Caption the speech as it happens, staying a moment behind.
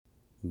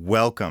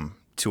Welcome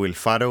to El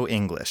Faro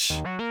English.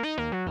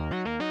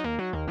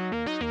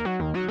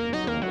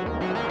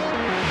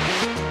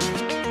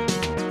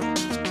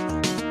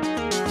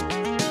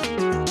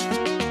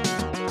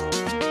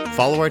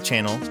 Follow our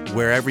channel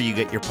wherever you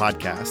get your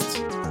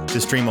podcasts to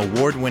stream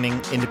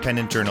award-winning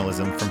independent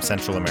journalism from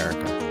Central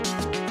America.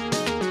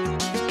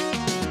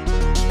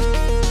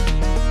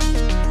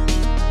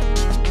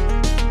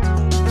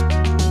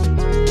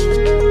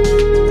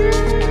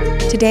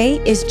 Today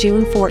is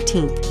June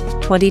 14th,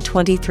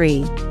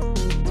 2023.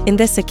 In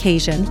this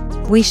occasion,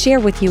 we share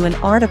with you an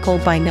article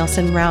by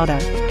Nelson Rauda.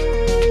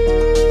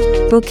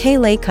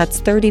 Bukele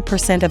cuts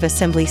 30% of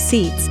assembly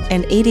seats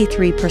and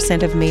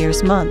 83% of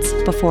mayor's months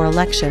before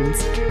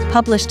elections,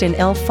 published in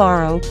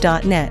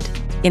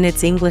elfaro.net, in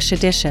its English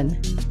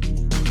edition.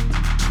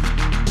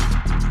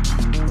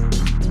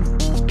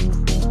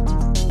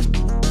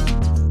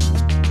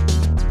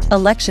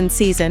 Election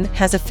season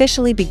has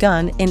officially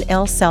begun in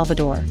El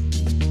Salvador.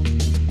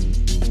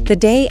 The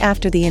day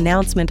after the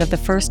announcement of the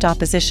first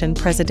opposition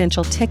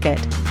presidential ticket,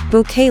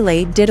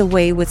 Bukele did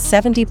away with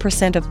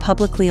 70% of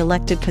publicly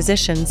elected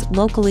positions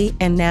locally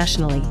and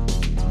nationally.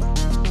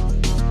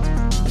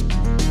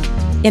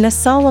 In a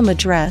solemn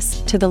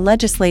address to the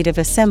Legislative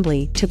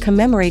Assembly to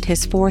commemorate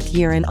his fourth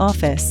year in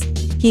office,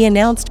 he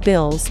announced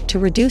bills to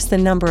reduce the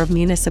number of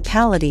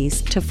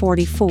municipalities to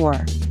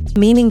 44,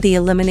 meaning the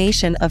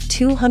elimination of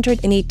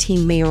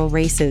 218 mayoral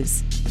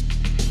races.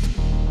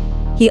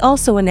 He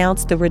also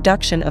announced the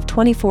reduction of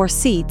 24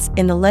 seats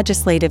in the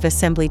Legislative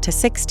Assembly to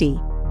 60,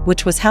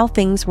 which was how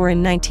things were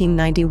in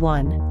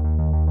 1991.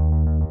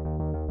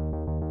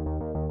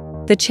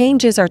 The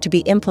changes are to be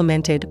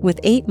implemented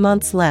with 8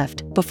 months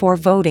left before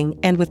voting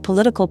and with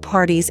political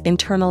parties'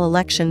 internal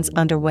elections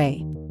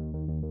underway.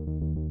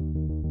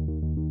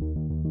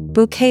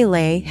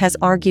 Bukele has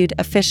argued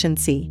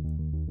efficiency.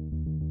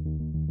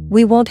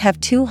 We won't have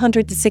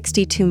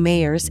 262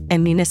 mayors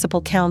and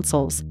municipal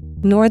councils,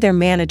 nor their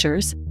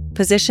managers,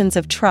 positions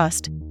of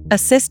trust,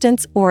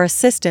 assistants or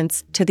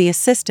assistants to the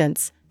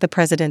assistants, the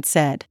president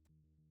said.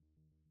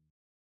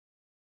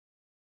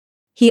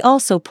 He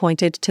also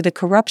pointed to the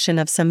corruption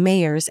of some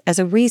mayors as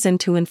a reason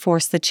to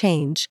enforce the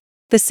change,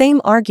 the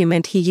same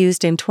argument he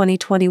used in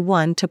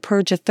 2021 to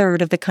purge a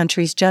third of the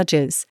country's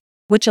judges,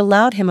 which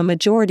allowed him a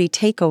majority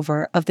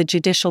takeover of the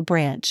judicial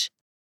branch.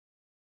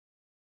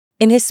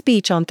 In his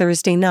speech on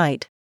Thursday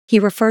night, he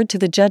referred to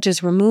the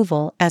judges'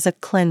 removal as a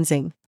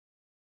cleansing.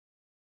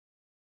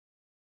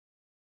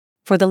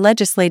 For the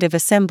Legislative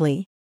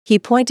Assembly, he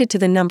pointed to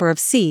the number of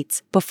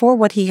seats before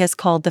what he has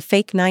called the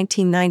fake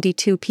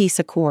 1992 peace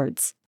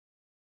accords.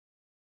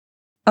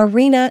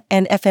 ARENA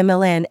and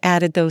FMLN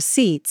added those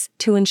seats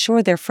to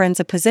ensure their friends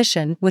a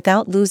position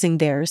without losing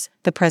theirs,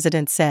 the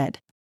president said.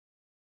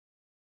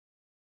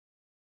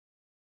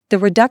 The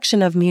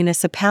reduction of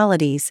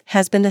municipalities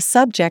has been the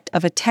subject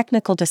of a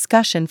technical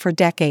discussion for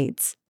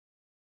decades.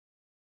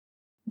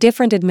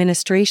 Different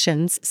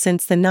administrations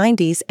since the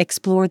 90s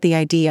explored the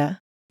idea,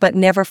 but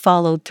never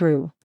followed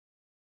through.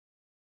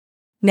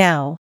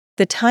 Now,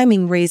 the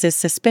timing raises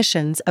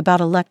suspicions about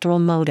electoral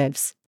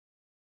motives.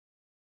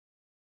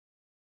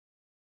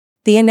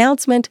 The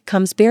announcement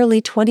comes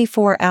barely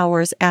 24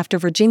 hours after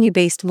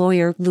Virginia-based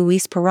lawyer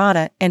Luis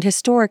Parada and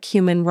historic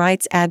human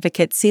rights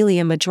advocate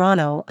Celia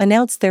Medrano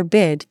announced their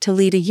bid to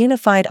lead a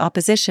unified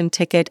opposition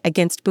ticket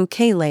against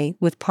Bukele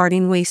with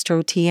Party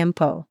Nuestro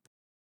Tiempo.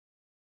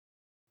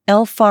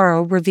 El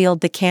Faro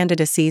revealed the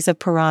candidacies of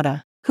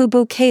Parada, who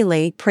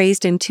Bukele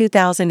praised in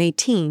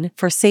 2018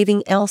 for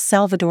saving El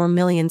Salvador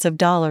millions of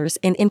dollars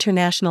in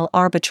international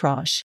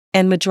arbitrage,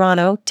 and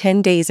Medrano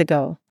 10 days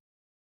ago.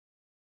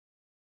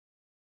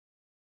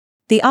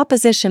 The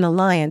opposition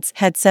alliance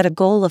had set a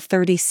goal of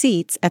 30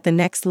 seats at the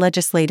next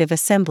Legislative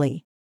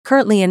Assembly,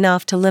 currently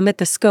enough to limit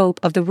the scope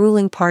of the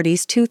ruling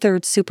party's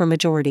two-thirds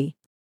supermajority.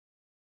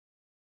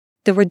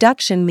 The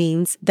reduction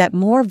means that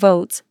more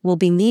votes will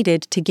be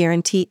needed to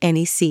guarantee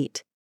any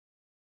seat.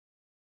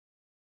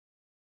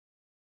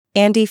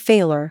 Andy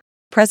Fayler,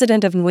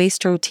 president of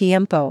Nuestro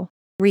Tiempo,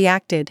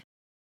 reacted.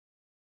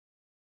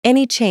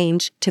 Any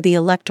change to the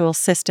electoral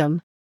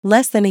system,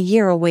 less than a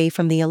year away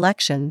from the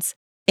elections,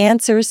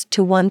 answers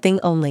to one thing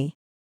only: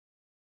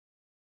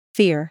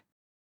 fear.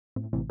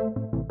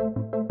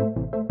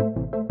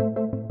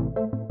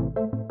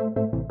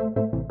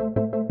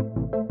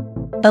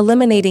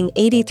 Eliminating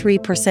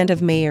 83%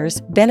 of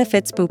mayors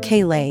benefits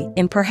Bukele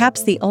in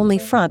perhaps the only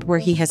front where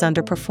he has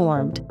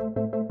underperformed.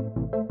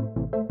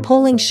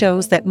 Polling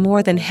shows that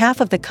more than half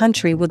of the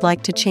country would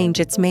like to change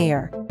its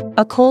mayor,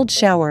 a cold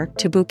shower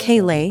to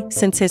Bukele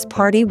since his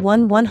party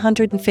won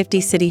 150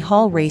 city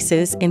hall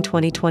races in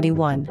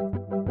 2021.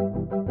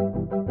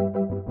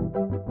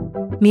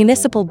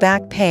 Municipal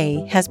back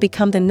pay has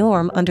become the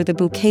norm under the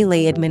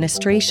Bukele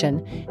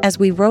administration, as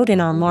we wrote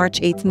in our March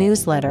 8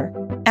 newsletter,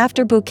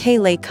 after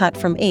Bukele cut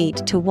from 8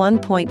 to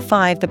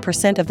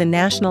 1.5% of the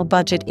national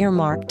budget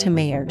earmarked to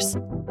mayors.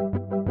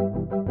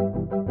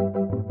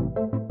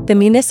 The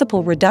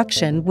municipal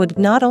reduction would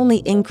not only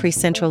increase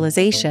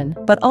centralization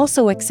but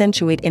also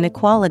accentuate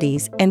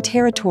inequalities and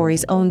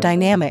territories' own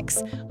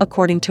dynamics,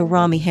 according to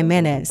Rami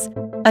Jimenez,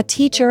 a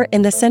teacher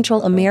in the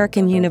Central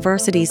American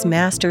University's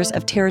Masters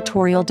of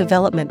Territorial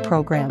Development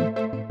program.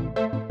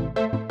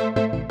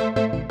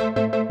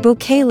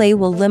 Bukele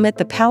will limit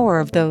the power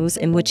of those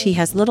in which he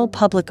has little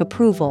public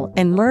approval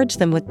and merge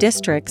them with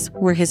districts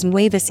where his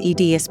Nuevas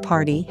Ideas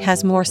party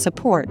has more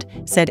support,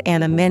 said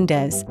Ana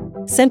Mendez,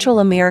 Central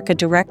America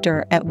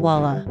director at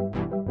WALA.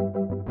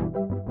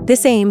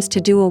 This aims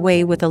to do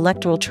away with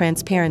electoral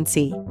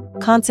transparency,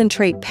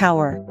 concentrate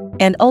power,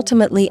 and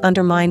ultimately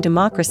undermine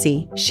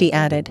democracy, she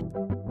added.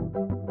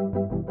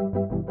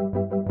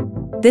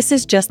 This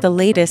is just the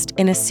latest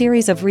in a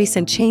series of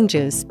recent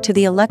changes to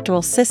the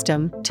electoral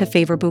system to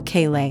favor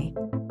Bukele.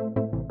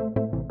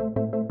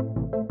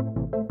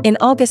 In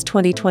August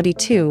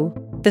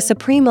 2022, the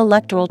Supreme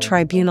Electoral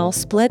Tribunal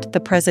split the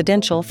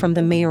presidential from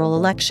the mayoral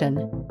election.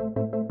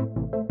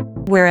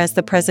 Whereas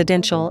the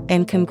presidential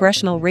and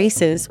congressional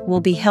races will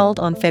be held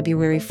on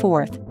February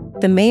 4th,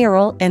 the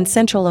mayoral and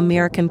Central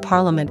American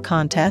Parliament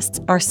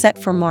contests are set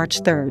for March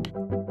 3rd.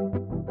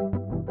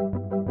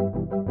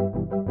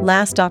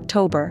 Last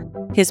October,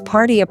 his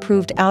party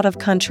approved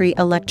out-of-country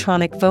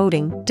electronic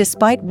voting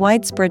despite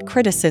widespread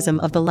criticism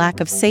of the lack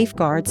of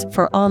safeguards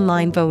for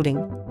online voting.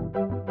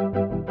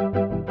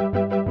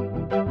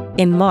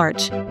 In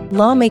March,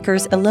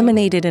 lawmakers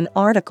eliminated an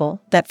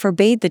article that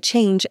forbade the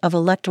change of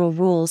electoral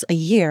rules a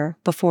year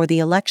before the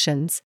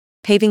elections,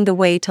 paving the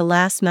way to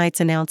last night's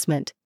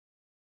announcement.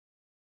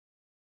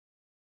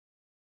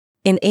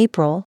 In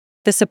April,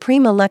 the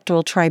Supreme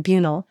Electoral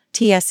Tribunal,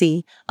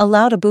 TSE,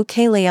 allowed a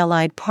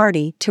Bukele-allied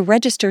party to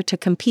register to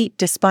compete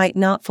despite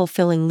not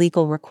fulfilling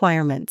legal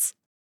requirements.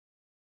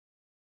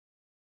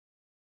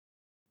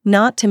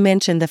 Not to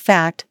mention the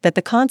fact that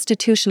the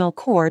Constitutional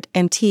Court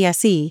and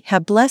TSE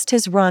have blessed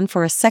his run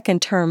for a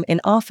second term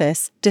in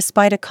office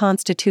despite a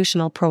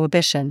constitutional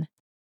prohibition.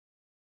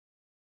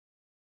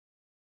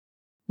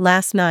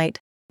 Last night,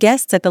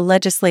 guests at the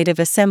Legislative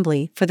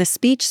Assembly for the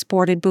speech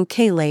sported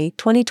Bukele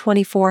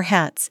 2024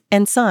 hats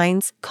and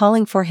signs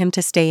calling for him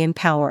to stay in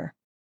power.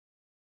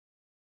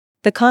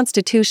 The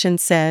Constitution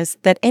says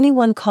that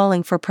anyone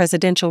calling for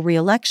presidential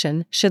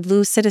re-election should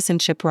lose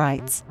citizenship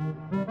rights.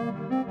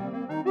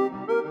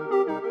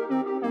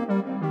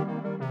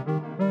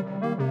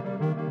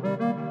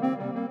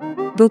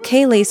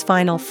 Bukele's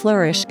final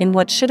flourish in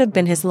what should have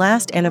been his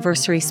last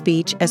anniversary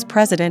speech as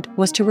president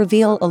was to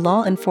reveal a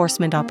law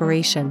enforcement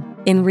operation,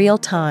 in real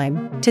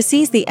time, to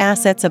seize the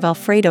assets of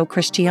Alfredo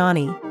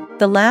Cristiani,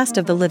 the last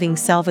of the living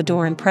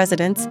Salvadoran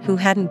presidents who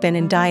hadn't been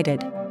indicted.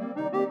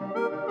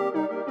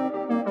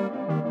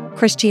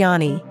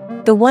 Cristiani,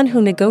 the one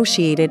who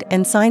negotiated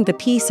and signed the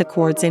peace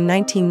accords in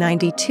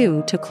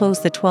 1992 to close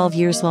the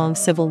 12-years-long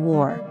civil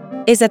war,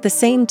 is at the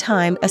same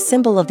time a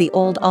symbol of the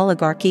old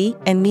oligarchy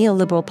and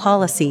neoliberal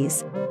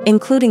policies,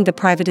 including the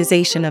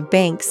privatization of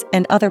banks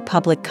and other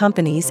public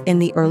companies in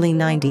the early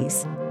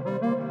 90s.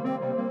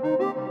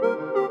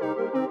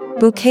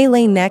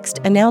 Bukele next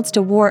announced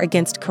a war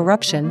against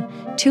corruption,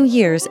 2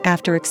 years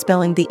after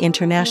expelling the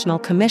International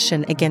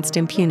Commission Against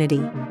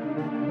Impunity.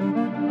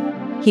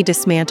 He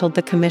dismantled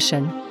the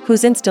commission,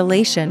 whose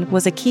installation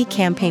was a key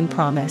campaign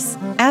promise,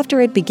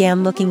 after it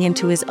began looking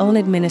into his own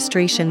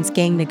administration's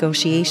gang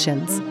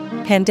negotiations,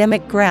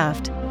 pandemic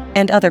graft,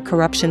 and other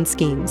corruption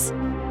schemes.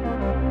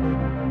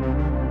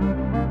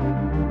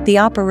 The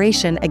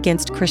operation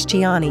against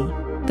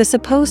Cristiani, the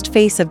supposed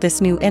face of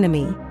this new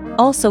enemy,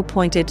 also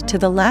pointed to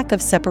the lack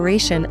of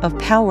separation of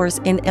powers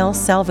in El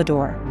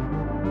Salvador.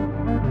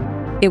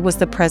 It was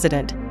the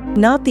president,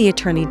 not the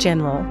attorney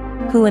general,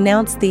 who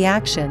announced the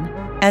action,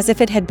 as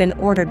if it had been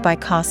ordered by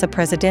Casa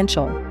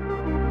Presidencial.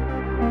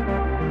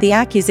 The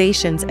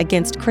accusations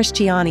against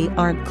Cristiani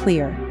aren't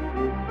clear.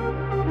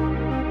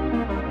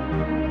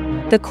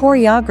 The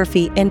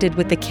choreography ended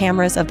with the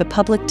cameras of the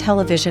public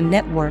television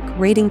network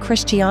raiding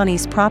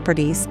Cristiani's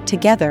properties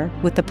together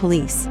with the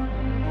police.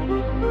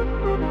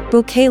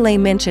 Bukele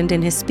mentioned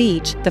in his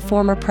speech the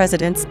former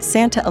president's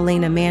Santa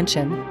Elena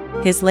mansion,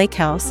 his lake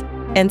house,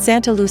 and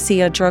Santa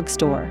Lucia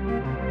drugstore.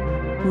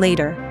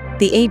 Later,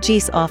 the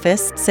AG's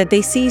office said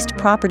they seized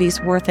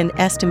properties worth an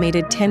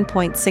estimated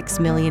 $10.6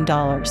 million.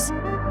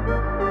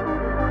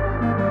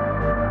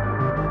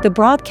 The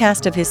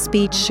broadcast of his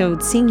speech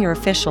showed senior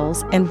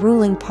officials and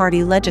ruling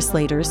party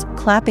legislators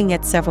clapping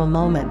at several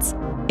moments,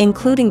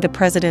 including the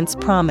president's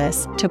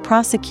promise to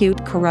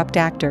prosecute corrupt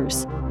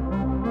actors.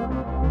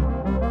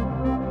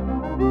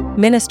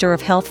 Minister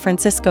of Health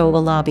Francisco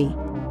Alabi,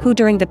 who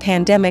during the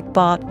pandemic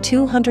bought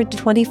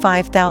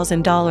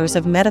 $225,000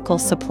 of medical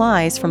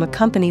supplies from a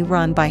company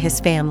run by his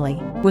family,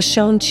 was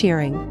shown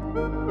cheering.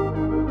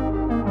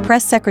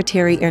 Press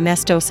Secretary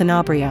Ernesto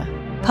Sanabria,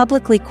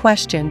 publicly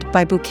questioned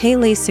by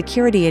Bukele's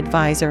security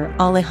advisor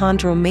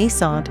Alejandro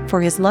Maisont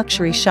for his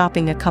luxury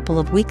shopping a couple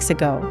of weeks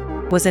ago,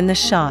 was in the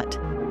shot.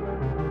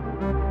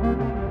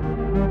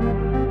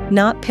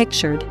 Not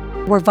pictured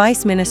were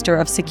Vice Minister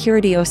of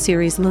Security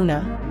Osiris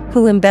Luna,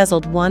 who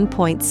embezzled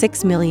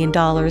 $1.6 million in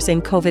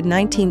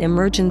COVID-19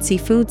 emergency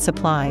food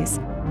supplies,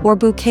 or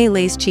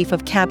Bukele's chief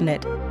of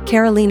cabinet,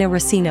 Carolina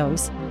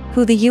Racinos,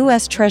 who the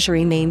U.S.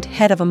 Treasury named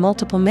head of a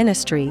multiple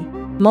ministry,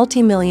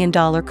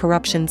 multi-million-dollar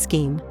corruption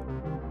scheme.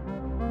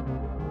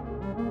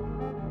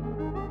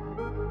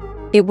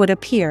 It would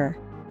appear,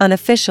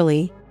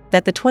 unofficially,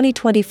 that the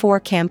 2024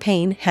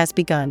 campaign has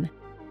begun.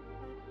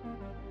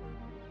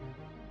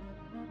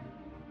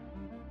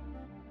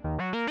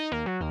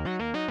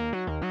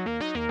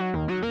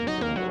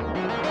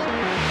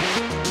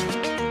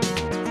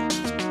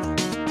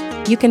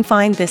 You can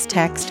find this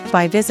text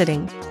by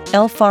visiting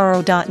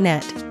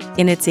elfaro.net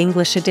in its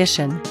English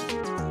edition.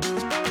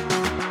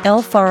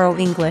 El Faro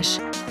English,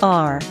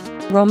 R.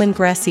 Roman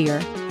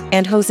Gressier,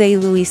 and Jose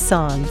Luis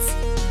Sanz.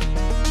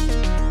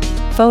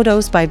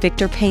 Photos by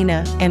Victor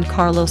Pena and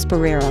Carlos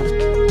Barrera.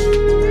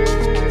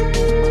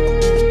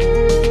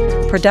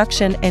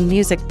 Production and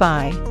music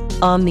by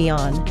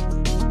Omnion.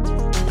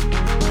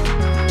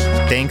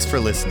 Thanks for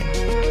listening.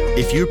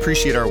 If you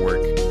appreciate our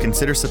work,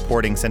 consider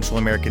supporting Central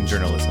American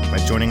journalism by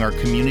joining our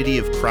community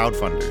of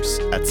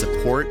crowdfunders at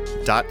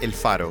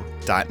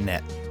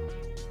support.elfaro.net.